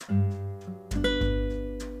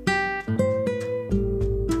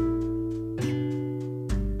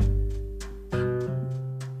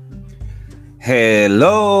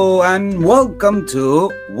Hello and welcome to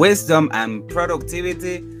Wisdom and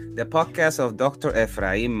Productivity, the podcast of Dr.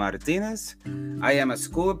 Efraim Martinez. I am a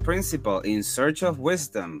school principal in search of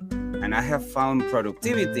wisdom, and I have found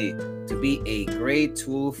productivity to be a great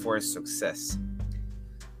tool for success.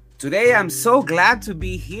 Today, I'm so glad to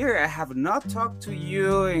be here. I have not talked to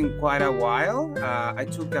you in quite a while. I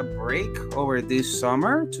took a break over this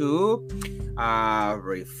summer to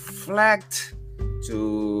reflect,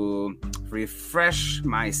 to refresh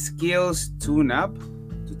my skills, tune up,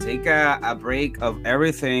 to take a break of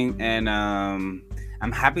everything, and I'm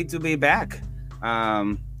happy to be back.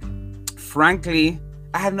 Frankly,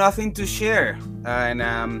 I had nothing to share, and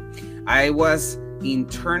I was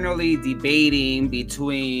internally debating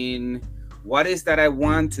between what is that I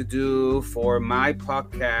want to do for my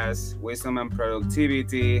podcast, Wisdom and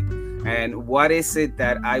Productivity, and what is it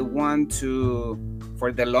that I want to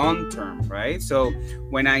for the long term, right? So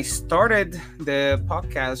when I started the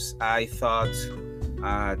podcast, I thought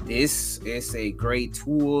this is a great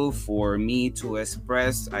tool for me to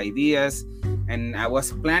express ideas, and I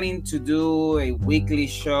was planning to do a weekly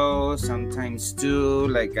show, sometimes do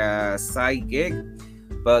like a side gig,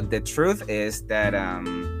 but the truth is that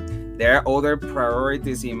there are other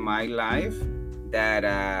priorities in my life that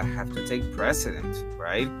have to take precedent,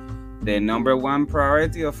 right? The number one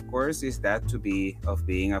priority, of course, is that of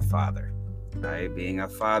being a father, right? Being a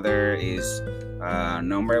father is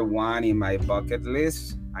number one in my bucket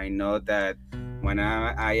list. I know that when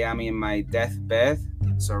I am in my deathbed,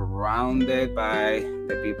 surrounded by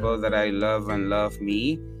the people that I love and love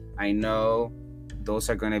me, I know those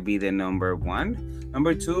are going to be the number one.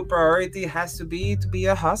 Number two priority has to be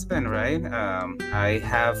a husband, right? I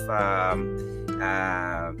have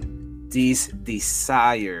this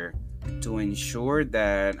desire to ensure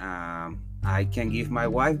that I can give my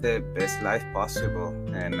wife the best life possible,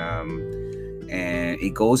 and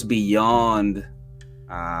it goes beyond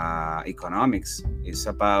economics. It's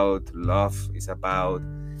about love. It's about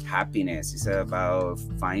happiness. It's about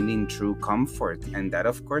finding true comfort, and that,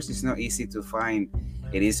 of course, is not easy to find.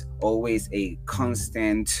 It is always a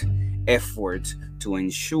constant effort to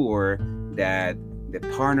ensure that the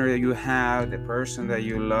partner that you have, the person that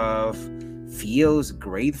you love, feels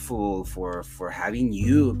grateful for having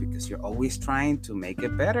you, because you're always trying to make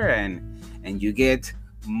it better, and you get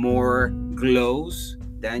more glows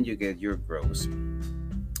than you get your grows.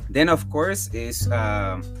 Then, of course, is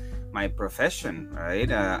my profession,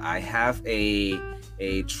 right? I have a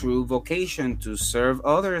true vocation to serve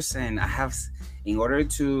others, and I have, in order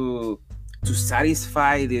to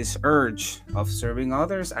satisfy this urge of serving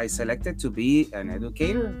others, I selected to be an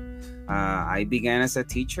educator. I began as a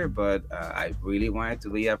teacher, but I really wanted to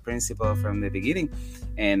be a principal from the beginning,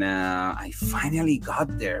 and I finally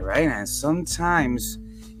got there, right? And sometimes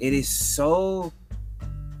it is so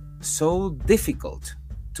difficult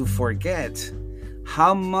to forget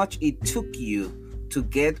how much it took you to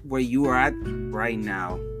get where you are at right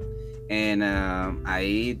now. And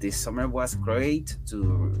this summer was great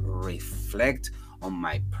to reflect on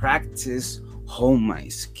my practice, hone my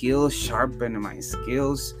skills, sharpen my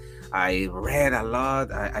skills. I read a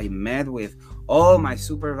lot. I met with all my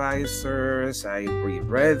supervisors. I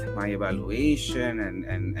reread my evaluation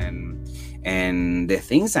and the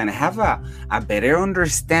things, and I have a better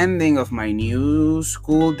understanding of my new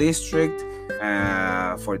school district.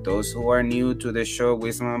 For those who are new to the show,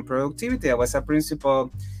 Wisdom and Productivity, I was a principal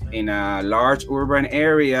in a large urban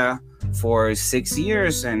area for 6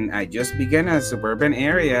 years, and I just began a suburban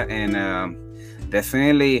area, and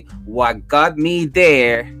definitely what got me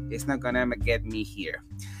there is not gonna get me here.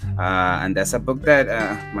 And that's a book that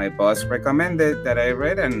my boss recommended that I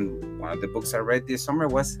read, and one of the books I read this summer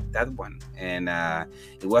was that one, and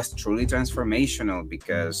it was truly transformational,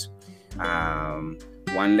 because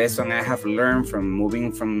one lesson I have learned from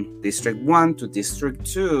moving from District 1 to District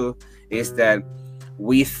 2 is that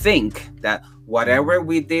we think that whatever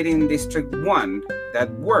we did in District 1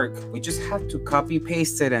 that worked, we just have to copy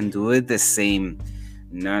paste it and do it the same.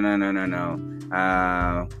 No.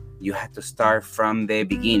 You have to start from the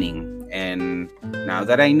beginning. And now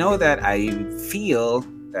that I know that, I feel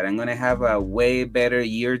that I'm going to have a way better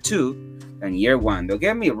year 2 than year 1. Don't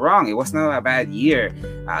get me wrong, it was not a bad year.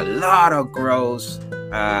 A lot of glows,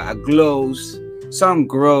 some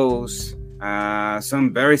grows,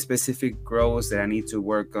 some very specific growth that I need to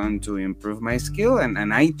work on to improve my skill,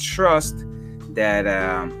 and I trust that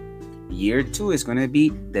year 2 is going to be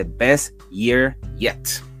the best year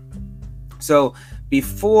yet. So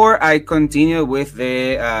before I continue with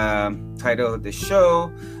the title of the show,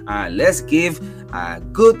 let's give a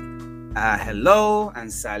good Hello and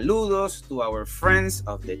saludos to our friends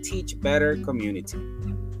of the Teach Better community.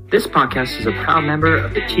 This podcast is a proud member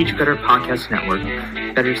of the Teach Better Podcast Network.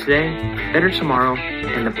 Better today, better tomorrow,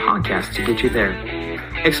 and the podcast to get you there.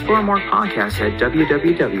 Explore more podcasts at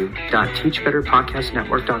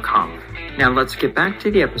www.teachbetterpodcastnetwork.com. Now let's get back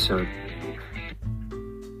to the episode.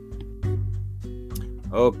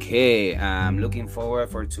 Okay, I'm looking forward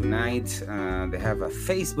for tonight. They have a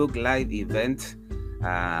Facebook Live event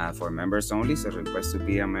for members only, so request to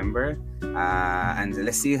be a member. And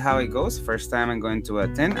let's see how it goes. First time I'm going to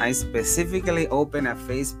attend. I specifically open a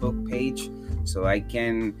Facebook page so I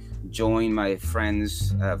can join my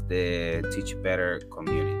friends of the Teach Better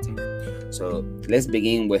community. So let's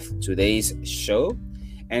begin with today's show.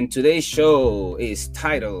 And today's show is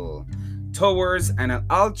titled Towards an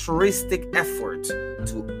Altruistic Effort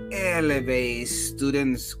to Elevate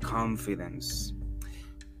Students' Confidence.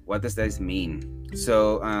 What does this mean?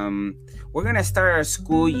 So we're gonna start our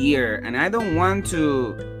school year, and I don't want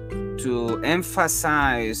to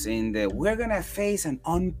emphasize in that we're gonna face an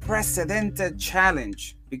unprecedented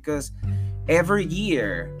challenge, because every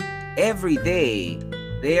year, every day,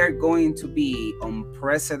 there are going to be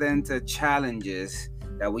unprecedented challenges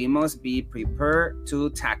that we must be prepared to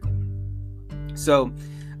tackle. So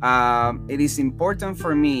it is important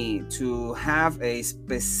for me to have a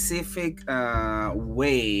specific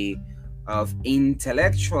way of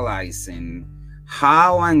intellectualizing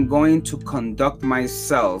how I'm going to conduct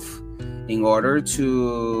myself in order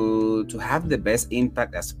to have the best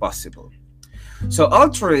impact as possible. So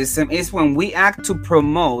altruism is when we act to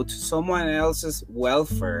promote someone else's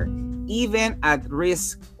welfare, even at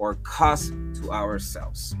risk or cost to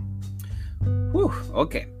ourselves. Whew,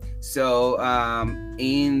 okay. So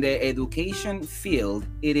in the education field,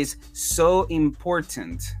 it is so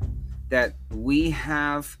important that we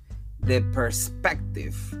have the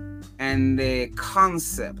perspective and the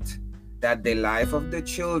concept that the life of the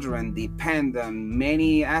children depend on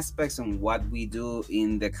many aspects on what we do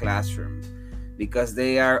in the classroom, because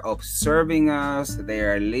they are observing us, they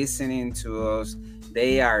are listening to us,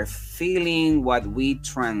 they are feeling what we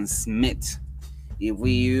transmit. If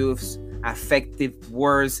we use effective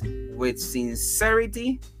words with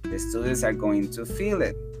sincerity, the students are going to feel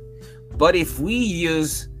it. But if we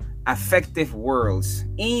use effective words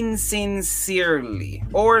insincerely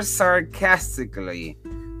or sarcastically,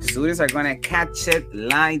 students are going to catch it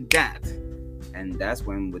like that. And that's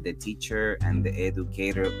when the teacher and the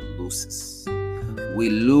educator loses.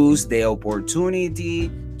 We lose the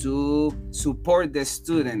opportunity to support the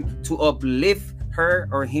student, to uplift her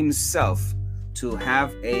or himself to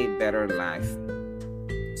have a better life.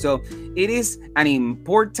 So it is an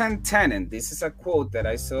important tenet. This is a quote that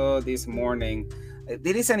I saw this morning.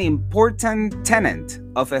 It is an important tenet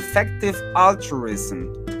of effective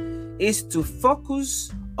altruism is to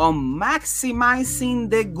focus on maximizing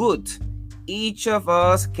the good each of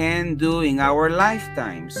us can do in our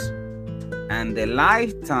lifetimes and the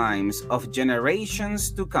lifetimes of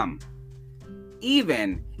generations to come.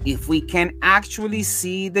 Even if we can actually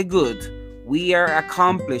see the good we are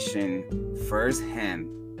accomplishing firsthand.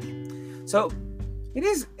 So it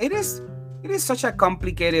is such a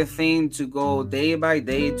complicated thing to go day by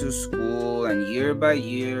day to school and year by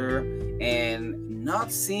year and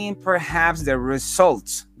not seeing perhaps the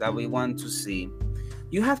results that we want to see.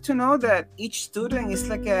 You have to know that each student is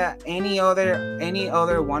like any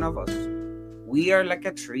other one of us. We are like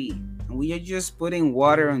a tree, and we are just putting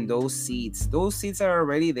water on those seeds. Those seeds are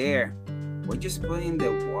already there. We're just putting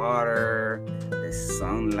the water, the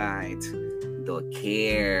sunlight, the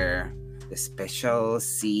care, the special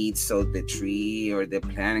seeds so the tree or the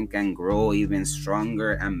plant can grow even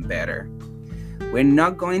stronger and better. We're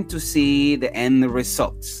not going to see the end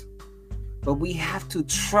results, but we have to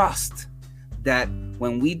trust that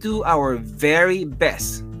when we do our very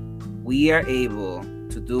best, we are able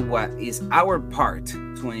to do what is our part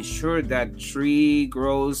to ensure that tree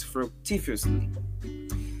grows fructifously.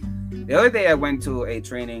 The other day I went to a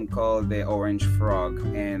training called the Orange Frog,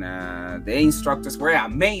 and the instructors were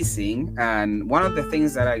amazing. And one of the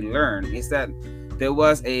things that I learned is that there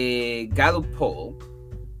was a Gallup poll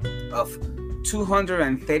of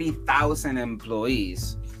 230,000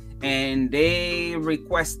 employees, and they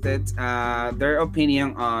requested their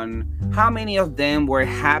opinion on how many of them were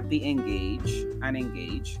happy, engaged,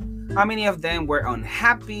 how many of them were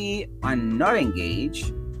unhappy and not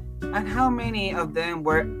engaged, and how many of them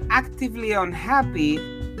were actively unhappy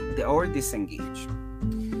or disengaged.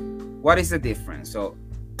 What is the difference? So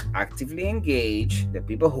actively engaged, the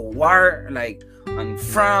people who are like on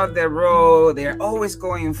front of the road, they're always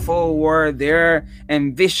going forward, they're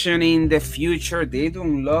envisioning the future, they do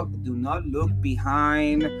not look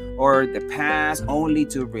behind or the past only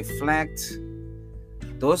to reflect.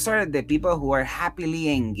 Those are the people who are happily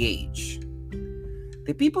engaged.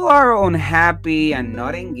 The people who are unhappy and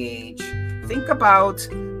not engaged, think about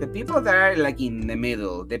the people that are like in the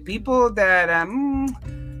middle, the people that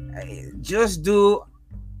just do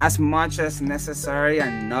as much as necessary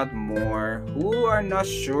and not more, who are not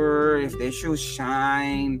sure if they should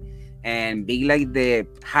shine and be like the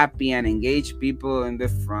happy and engaged people in the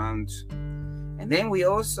front. And then we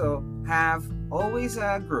also have always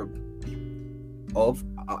a group of,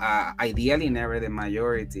 ideally never the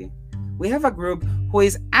majority, we have a group who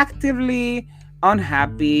is actively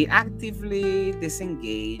unhappy, actively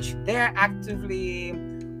disengaged. They're actively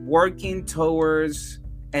working towards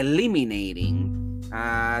eliminating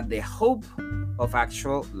the hope of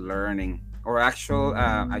actual learning, or actual,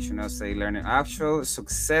 I should not say learning, actual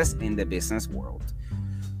success in the business world.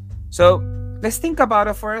 So let's think about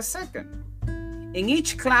it for a second. In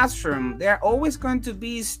each classroom, there are always going to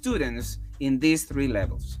be students in these three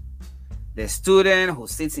levels. The student who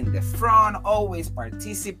sits in the front always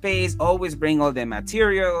participates, always bring all the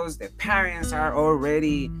materials. The parents are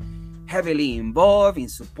already heavily involved in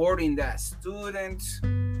supporting that student,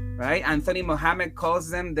 right? Anthony Mohammed calls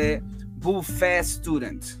them the buffet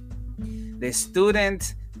student. The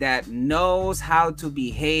student that knows how to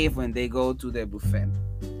behave when they go to the buffet.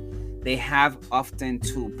 They have often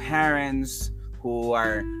two parents who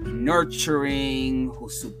are nurturing, who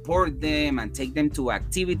support them and take them to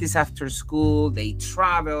activities after school. They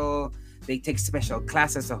travel, they take special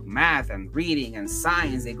classes of math and reading and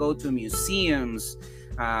science. They go to museums.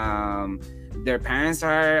 Their parents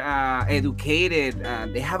are educated.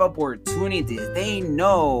 They have opportunities. They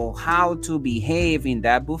know how to behave in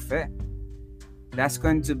that buffet. That's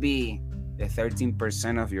going to be the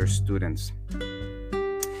 13% of your students.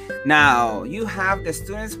 Now, you have the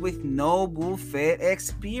students with no buffet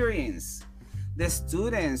experience. The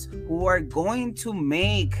students who are going to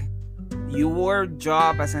make your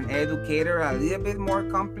job as an educator a little bit more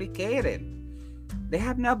complicated. They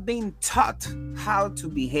have not been taught how to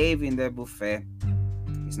behave in the buffet.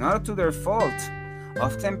 It's not to their fault.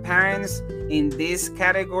 Often parents in this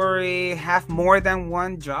category have more than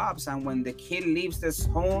one job, and when the kid leaves this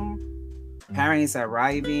home, parents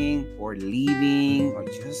arriving or leaving or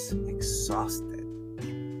just exhausted.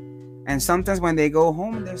 And sometimes when they go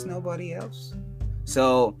home, there's nobody else.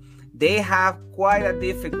 So they have quite a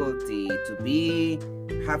difficulty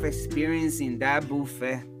to have experience in that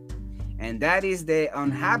buffet. And that is the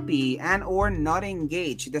unhappy and or not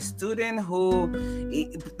engaged. The student who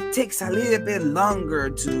it takes a little bit longer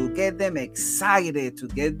to get them excited, to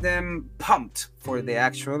get them pumped for the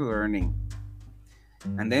actual learning.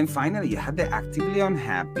 And then finally, you have the actively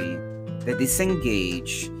unhappy, the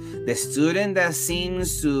disengaged, the student that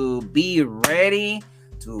seems to be ready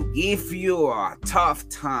to give you a tough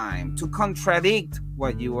time, to contradict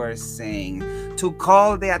what you are saying, to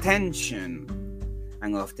call the attention.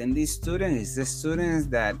 And often this student is the student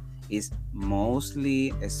that is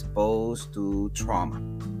mostly exposed to trauma.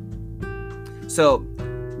 So,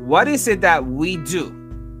 what is it that we do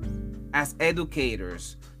as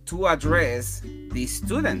educators to address these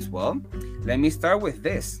students? Well, let me start with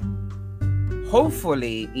this.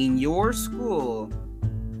 Hopefully, in your school,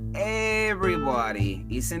 everybody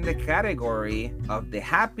is in the category of the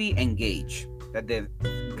happy engaged. That the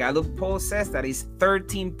Gallup poll says that is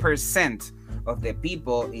 13% of the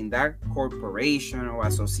people in that corporation or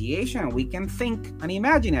association. We can think and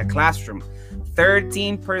imagine a classroom.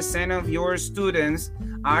 13% of your students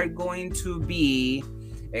are going to be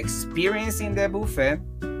experiencing the buffet.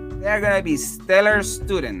 They're going to be stellar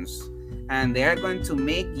students, and they're going to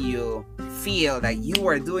make you feel that you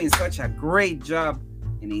are doing such a great job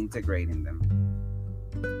in integrating them.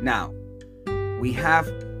 Now, we have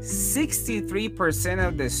 63%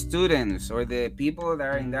 of the students or the people that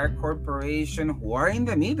are in that corporation who are in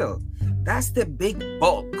the middle. That's the big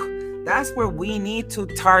bulk. That's where we need to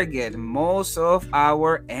target most of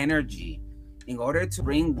our energy in order to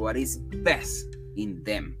bring what is best in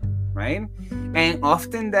them, right? And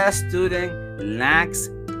often that student lacks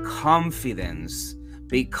confidence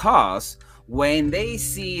because when they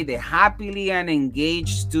see the happily and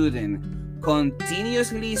engaged student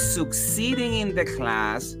continuously succeeding in the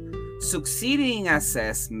class, succeeding in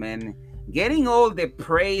assessment, getting all the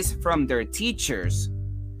praise from their teachers,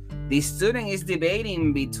 the student is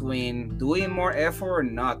debating between doing more effort or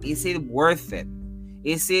not. Is it worth it?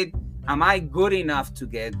 Am I good enough to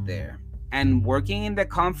get there? And working in the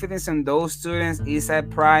confidence in those students is a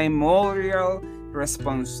primordial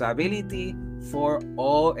responsibility for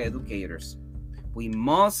all educators. We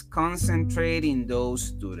must concentrate in those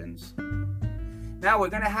students. Now we're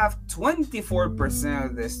going to have 24%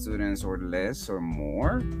 of the students or less or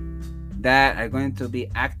more that are going to be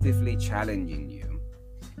actively challenging you.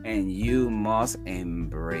 And you must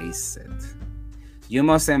embrace it. You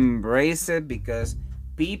must embrace it because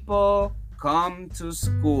people come to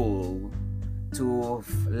school to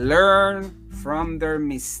learn from their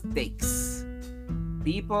mistakes.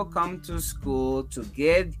 People come to school to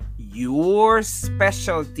get your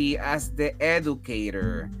specialty as the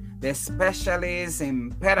educator, the specialist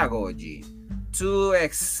in pedagogy, to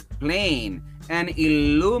explain and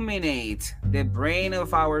illuminate the brain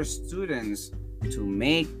of our students to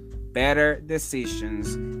make better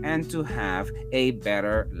decisions and to have a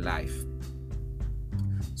better life.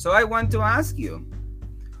 So I want to ask you,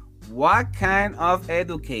 what kind of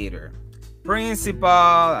educator,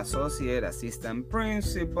 principal, associate, assistant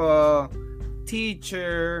principal,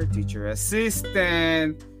 teacher, teacher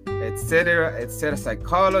assistant, etc.,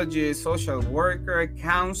 psychologist, social worker,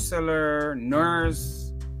 counselor,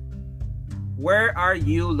 nurse, where are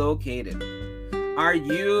you located? Are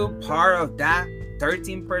you part of that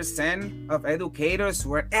 13% of educators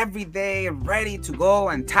who are every day ready to go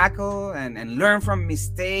and tackle and learn from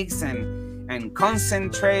mistakes and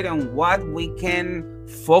concentrate on what we can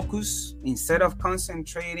focus instead of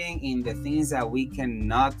concentrating in the things that we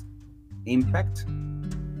cannot impact?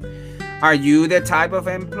 Are you the type of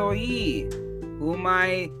employee who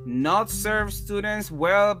might not serve students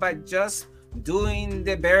well by just doing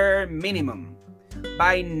the bare minimum,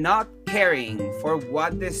 by not caring for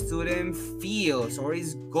what the student feels or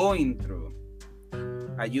is going through?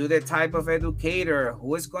 Are you the type of educator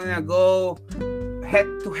who is going to go head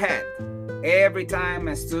to head every time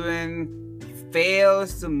a student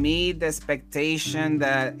fails to meet the expectation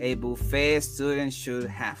that a buffet student should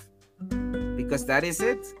have? Because that is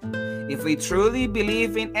it. If we truly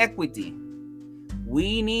believe in equity,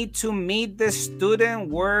 we need to meet the student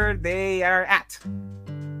where they are at.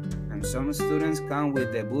 And some students come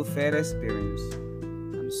with the buffet experience,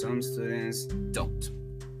 and some students don't.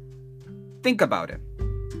 Think about it.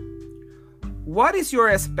 What is your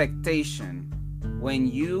expectation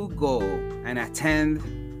when you go and attend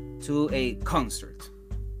to a concert?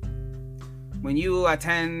 When you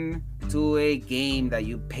attend to a game that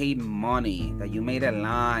you paid money, that you made a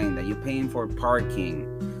line, that you're paying for parking,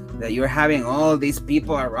 that you're having all these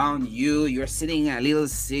people around you, you're sitting in a little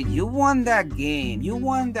seat, you want that game, you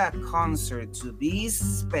want that concert to be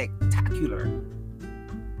spectacular.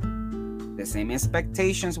 The same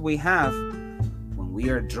expectations we have when we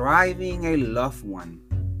are driving a loved one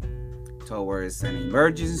towards an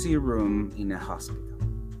emergency room in a hospital.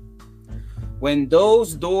 When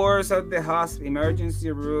those doors of the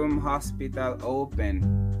emergency room hospital open,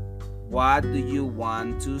 what do you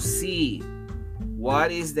want to see?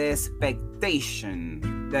 What is the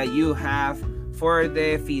expectation that you have for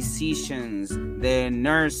the physicians, the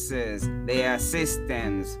nurses, the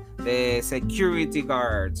assistants, the security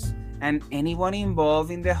guards, and anyone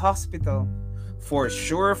involved in the hospital? For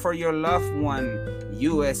sure, for your loved one,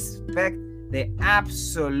 you expect the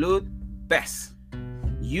absolute best.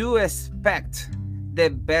 You expect the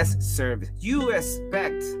best service. You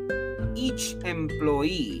expect each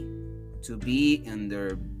employee to be in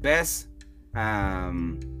their best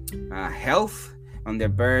health, on their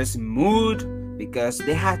best mood, because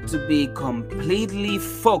they have to be completely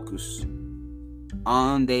focused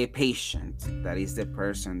on the patient, that is the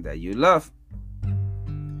person that you love.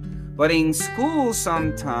 But in school,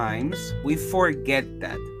 sometimes we forget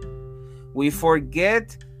that. We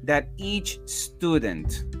forget that each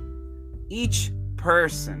student, each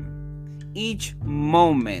person, each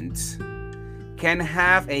moment can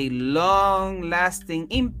have a long-lasting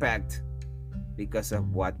impact because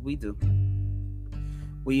of what we do.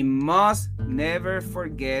 We must never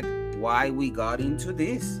forget why we got into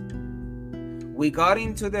this. We got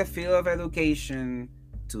into the field of education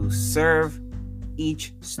to serve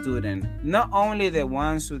each student, not only the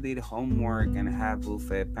ones who did homework and have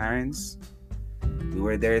buffet parents. We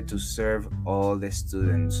were there to serve all the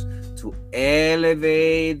students, to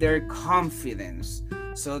elevate their confidence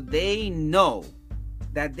so they know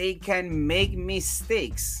that they can make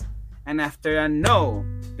mistakes. And after a no,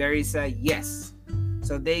 there is a yes.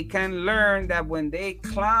 So they can learn that when they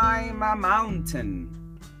climb a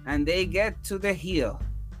mountain and they get to the hill,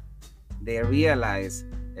 they realize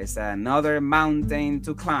there's another mountain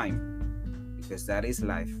to climb, because that is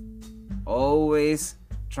life. Always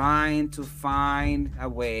trying to find a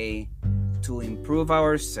way to improve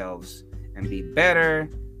ourselves and be better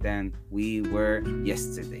than we were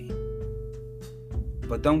yesterday.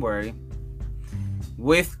 But don't worry.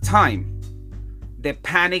 With time, the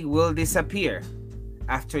panic will disappear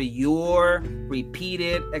after your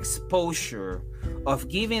repeated exposure of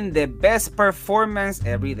giving the best performance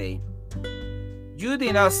every day. You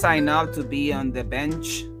did not sign up to be on the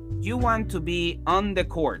bench. You want to be on the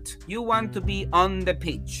court. You want to be on the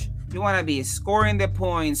pitch. You want to be scoring the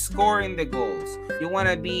points, scoring the goals. You want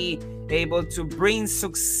to be able to bring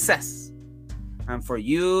success. And for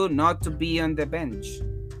you not to be on the bench,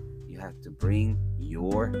 you have to bring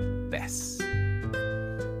your best.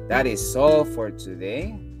 That is all for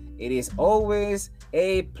today. It is always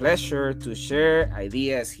a pleasure to share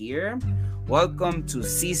ideas here. Welcome to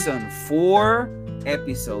Season 4,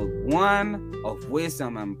 Episode 1 of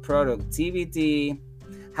Wisdom and Productivity.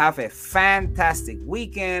 Have a fantastic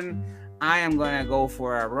weekend. I am going to go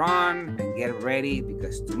for a run and get ready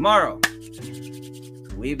because tomorrow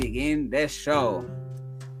we begin the show.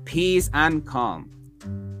 Peace and calm.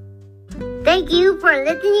 Thank you for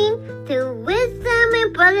listening to Wisdom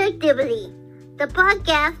and Productivity, the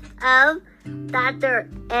podcast of Dr.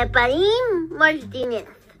 Efraín Martinez.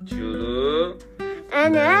 Chulo.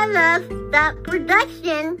 And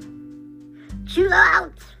LS.production. Chill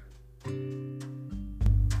out.